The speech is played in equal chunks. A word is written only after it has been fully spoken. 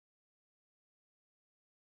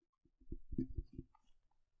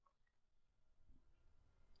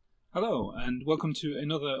Hello, and welcome to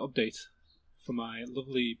another update for my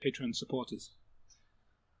lovely Patreon supporters.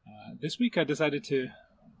 This week I decided to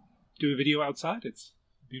do a video outside. It's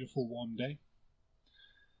a beautiful warm day.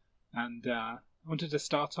 And I wanted to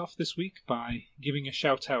start off this week by giving a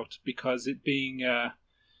shout out because it being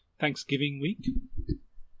Thanksgiving week,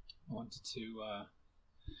 I wanted to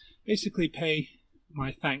basically pay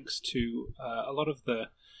my thanks to a lot of the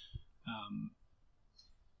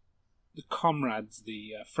comrades,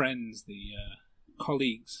 the friends, the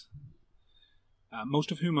colleagues,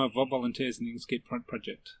 most of whom are volunteers in the Inkscape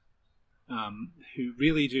project, who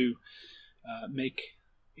really do make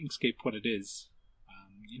Inkscape what it is.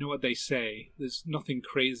 You know what they say, there's nothing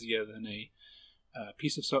crazier than a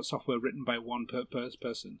piece of software written by one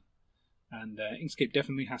person, and Inkscape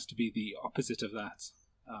definitely has to be the opposite of that.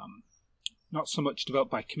 Not so much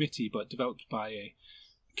developed by committee, but developed by a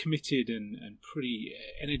committed and pretty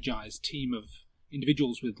energized team of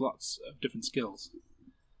individuals with lots of different skills.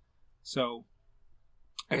 So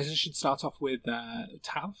I guess I should start off with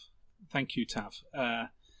Tav. Thank you, Tav.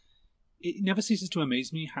 It never ceases to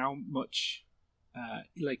amaze me how much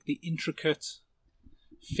like the intricate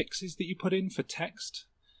fixes that you put in for text,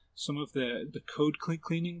 some of the code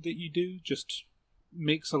cleaning that you do just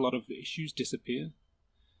makes a lot of issues disappear.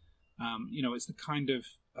 It's the kind of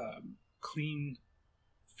clean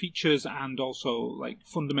features and also like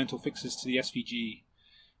fundamental fixes to the SVG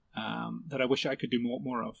that I wish I could do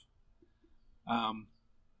more of.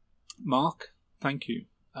 Mark, thank you,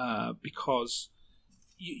 because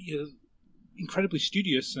you're incredibly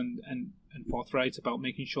studious and forthright about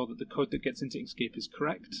making sure that the code that gets into Inkscape is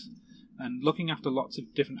correct, and looking after lots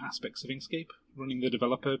of different aspects of Inkscape, running the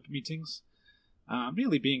developer meetings,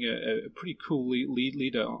 really being a pretty cool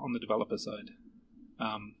leader on the developer side.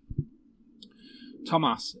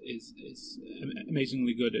 Thomas is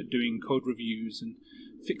amazingly good at doing code reviews and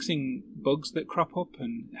fixing bugs that crop up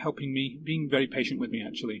and helping me, being very patient with me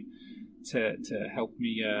actually, to help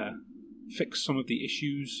me fix some of the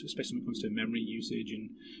issues, especially when it comes to memory usage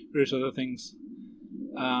and various other things.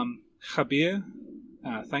 Javier,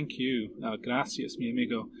 thank you. Gracias, mi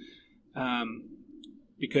amigo.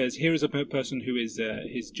 Because here is a person who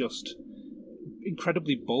is just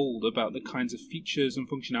incredibly bold about the kinds of features and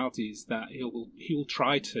functionalities that he will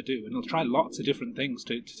try to do, and he'll try lots of different things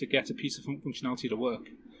to get a piece of functionality to work.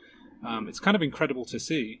 It's kind of incredible to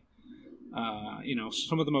see.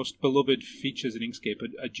 Some of the most beloved features in Inkscape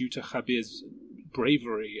are due to Javier's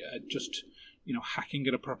bravery at just hacking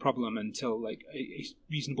at a problem until like a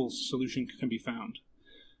reasonable solution can be found.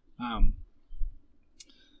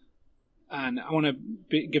 And I want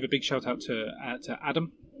to give a big shout out to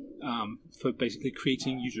Adam. For basically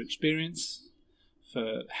creating user experience,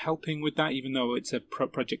 for helping with that, even though it's a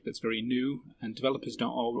project that's very new and developers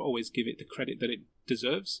don't always give it the credit that it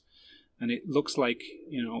deserves. And it looks like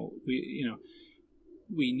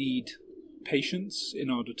we need patience in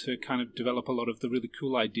order to kind of develop a lot of the really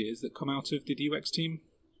cool ideas that come out of the UX team.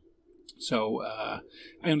 So I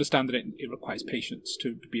understand that it requires patience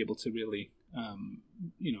to be able to really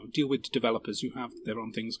deal with developers who have their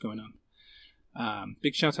own things going on.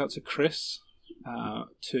 Big shout out to Chris,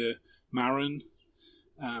 to Marin,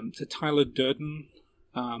 to Tyler Durden,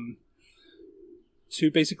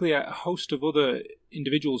 to basically a host of other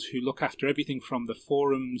individuals who look after everything from the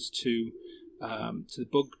forums to the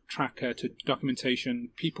bug tracker to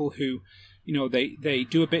documentation. People who, they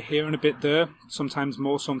do a bit here and a bit there, sometimes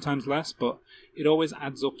more, sometimes less, but it always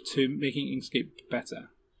adds up to making Inkscape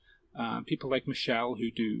better. People like Michelle who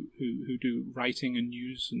do writing and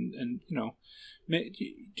news and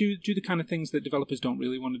do the kind of things that developers don't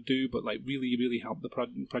really want to do, but like really help the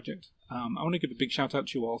project. I want to give a big shout out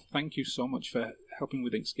to you all. Thank you so much for helping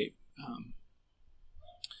with Inkscape.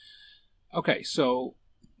 Okay, so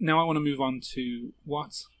now I want to move on to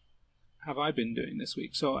what have I been doing this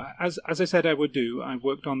week. So as I said I would do, I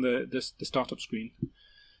worked on the startup screen.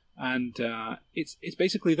 And it's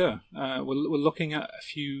basically there. We're looking at a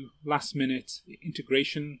few last-minute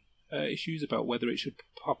integration issues about whether it should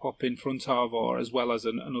pop up in front of or as well as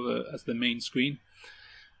as the main screen.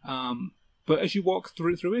 But as you walk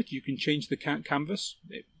through it, you can change the canvas.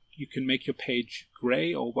 You can make your page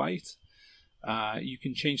grey or white. You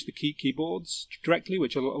can change the keyboards directly,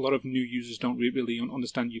 which a lot of new users don't really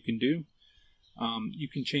understand you can do. You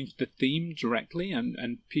can change the theme directly,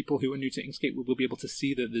 and people who are new to Inkscape will be able to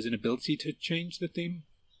see that there's an ability to change the theme.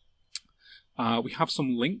 We have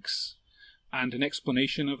some links and an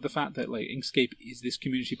explanation of the fact that like Inkscape is this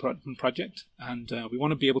community project, and we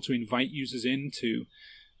want to be able to invite users in to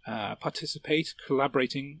participate,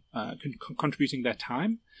 collaborating, contributing their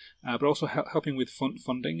time, but also helping with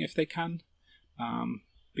funding if they can.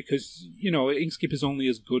 because, Inkscape is only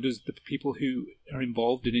as good as the people who are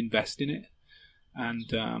involved and invest in it.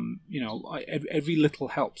 And, every little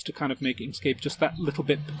helps to kind of make Inkscape just that little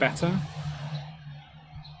bit better.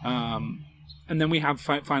 And then we have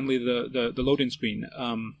finally the load-in screen.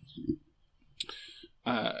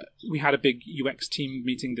 We had a big UX team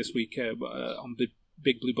meeting this week on the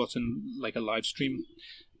Big Blue Button, like a live stream,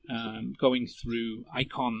 going through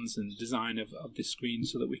icons and design of this screen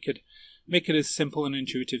so that we could make it as simple and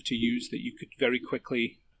intuitive to use that you could very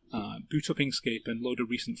quickly boot up Inkscape and load a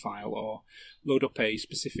recent file or load up a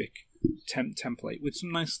specific template with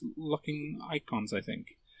some nice looking icons, I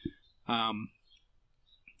think.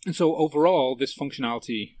 And so overall, this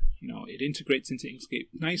functionality, it integrates into Inkscape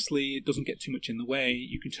nicely. It doesn't get too much in the way.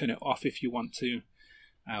 You can turn it off if you want to,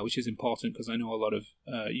 which is important because I know a lot of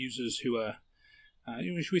users who are,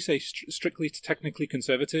 should we say, strictly technically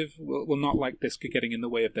conservative will not like this getting in the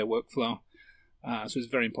way of their workflow. So it's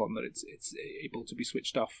very important that it's able to be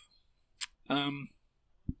switched off.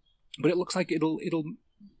 But it looks like it'll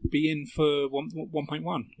be in for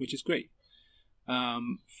 1.1, which is great.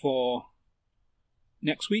 For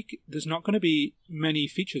next week, there's not going to be many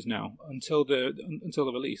features now until the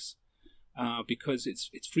release, because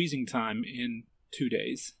it's freezing time in 2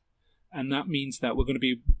 days, and that means that we're going to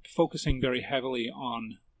be focusing very heavily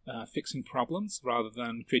on fixing problems rather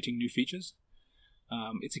than creating new features.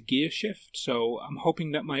 It's a gear shift, so I'm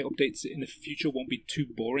hoping that my updates in the future won't be too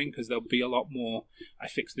boring, because there'll be a lot more I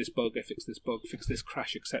fix this bug, fix this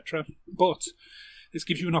crash, etc. But this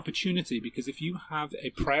gives you an opportunity, because if you have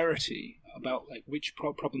a priority about like which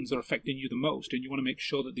problems are affecting you the most and you want to make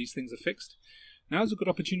sure that these things are fixed, now's a good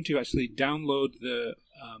opportunity to actually download the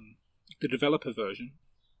developer version,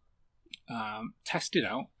 test it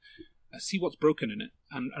out, see what's broken in it,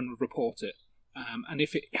 and report it. And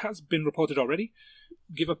if it has been reported already,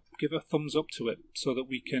 give a thumbs up to it so that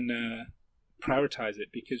we can prioritize it,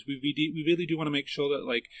 because we really do want to make sure that,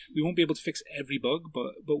 like, we won't be able to fix every bug,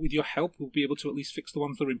 but with your help we'll be able to at least fix the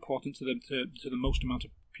ones that are important to the most amount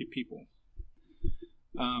of people.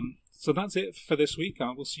 So that's it for this week.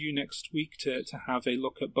 I will see you next week to have a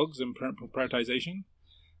look at bugs and prioritization.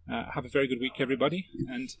 Have a very good week, everybody,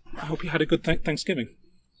 and I hope you had a good Thanksgiving.